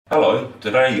Hello,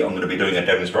 today I'm going to be doing a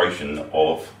demonstration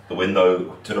of the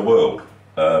window to the world.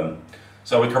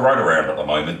 So with Corona around at the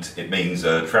moment, it means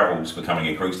travel's becoming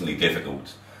increasingly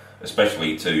difficult,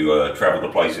 especially to travel to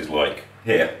places like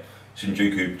here,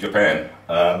 Shinjuku, Japan.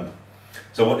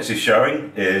 So what this is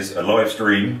showing is a live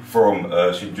stream from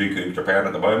Shinjuku, Japan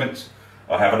at the moment.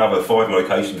 I have another 5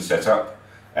 locations set up,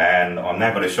 and I'm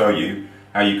now going to show you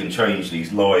how you can change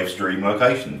these live stream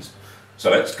locations.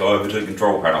 So let's go over to the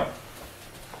control panel.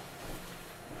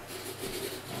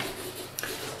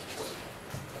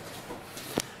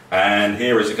 And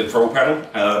here is the control panel.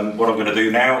 What I'm going to do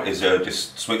now is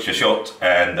just switch a shot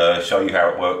and show you how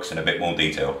it works in a bit more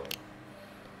detail.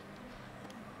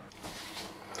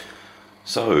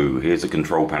 So here's the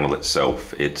control panel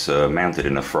itself. It's mounted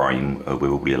in a frame with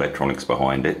all the electronics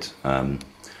behind it.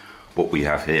 What we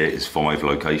have here is 5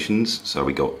 locations. So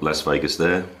we got Las Vegas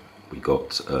there, we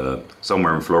got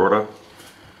somewhere in Florida,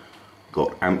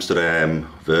 got Amsterdam,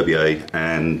 Verbier,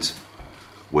 and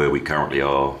where we currently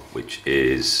are, which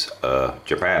is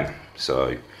Japan.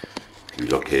 So if you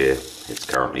look here, it's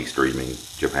currently streaming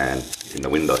Japan in the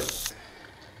window.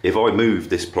 If I move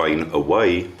this plane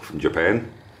away from Japan,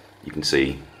 you can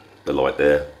see the light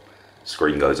there,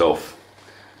 screen goes off.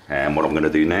 And what I'm going to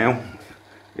do now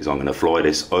is I'm going to fly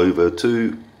this over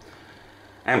to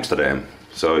Amsterdam.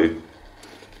 So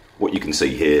what you can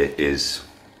see here is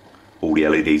all the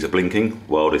LEDs are blinking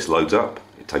while this loads up.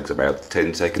 It takes about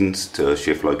 10 seconds to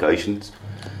shift locations,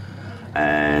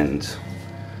 and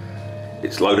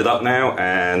it's loaded up now,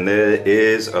 and there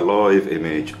is a live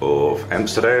image of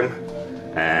Amsterdam.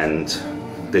 And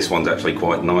this one's actually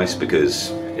quite nice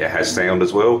because it has sound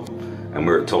as well, and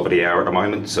we're at top of the hour at the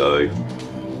moment, so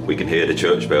we can hear the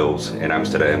church bells in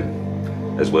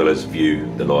Amsterdam as well as view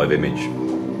the live image.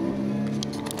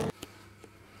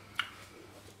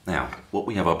 Now, what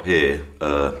we have up here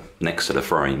next to the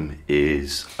frame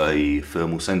is a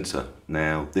thermal sensor.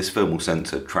 Now, this thermal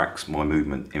sensor tracks my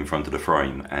movement in front of the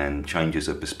frame and changes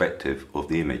the perspective of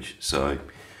the image. So,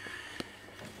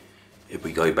 if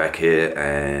we go back here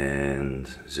and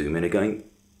zoom in again,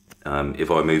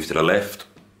 if I move to the left,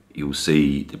 you'll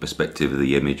see the perspective of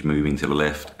the image moving to the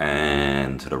left,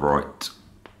 and to the right,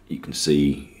 you can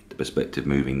see the perspective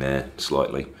moving there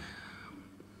slightly.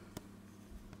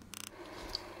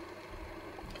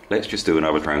 Let's just do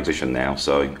another transition now.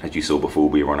 So as you saw before,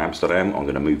 we were on Amsterdam. I'm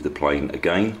going to move the plane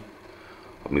again.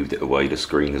 I've moved it away, the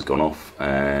screen has gone off,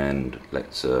 and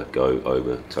let's go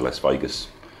over to Las Vegas.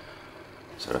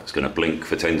 So that's going to blink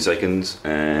for 10 seconds,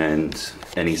 and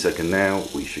any second now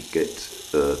we should get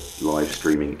the live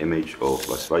streaming image of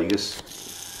Las Vegas.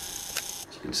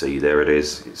 As you can see, there it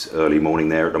is. It's early morning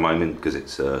there at the moment because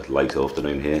it's late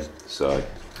afternoon here, so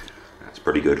that's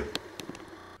pretty good.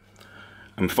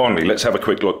 And finally, let's have a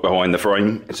quick look behind the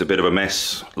frame. It's a bit of a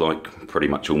mess, like pretty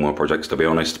much all my projects, to be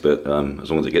honest, but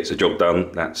as long as it gets the job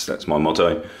done, that's my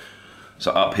motto. So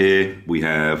up here we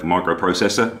have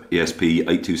microprocessor,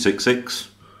 ESP8266.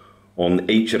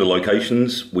 On each of the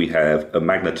locations we have a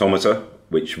magnetometer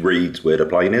which reads where the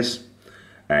plane is,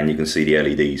 and you can see the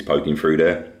LEDs poking through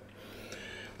there.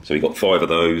 So we've got 5 of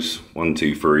those, 1,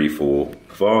 2, 3, 4,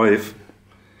 5.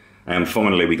 And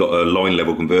finally we got a line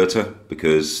level converter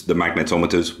because the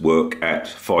magnetometers work at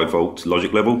 5 volt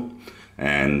logic level,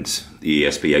 and the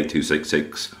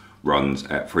ESP8266 runs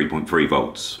at 3.3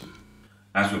 volts.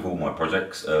 As with all my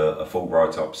projects, a full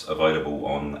write-up's available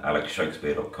on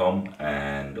alexshakespeare.com,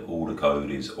 and all the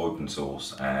code is open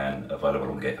source and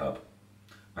available on GitHub.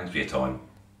 Thanks for your time.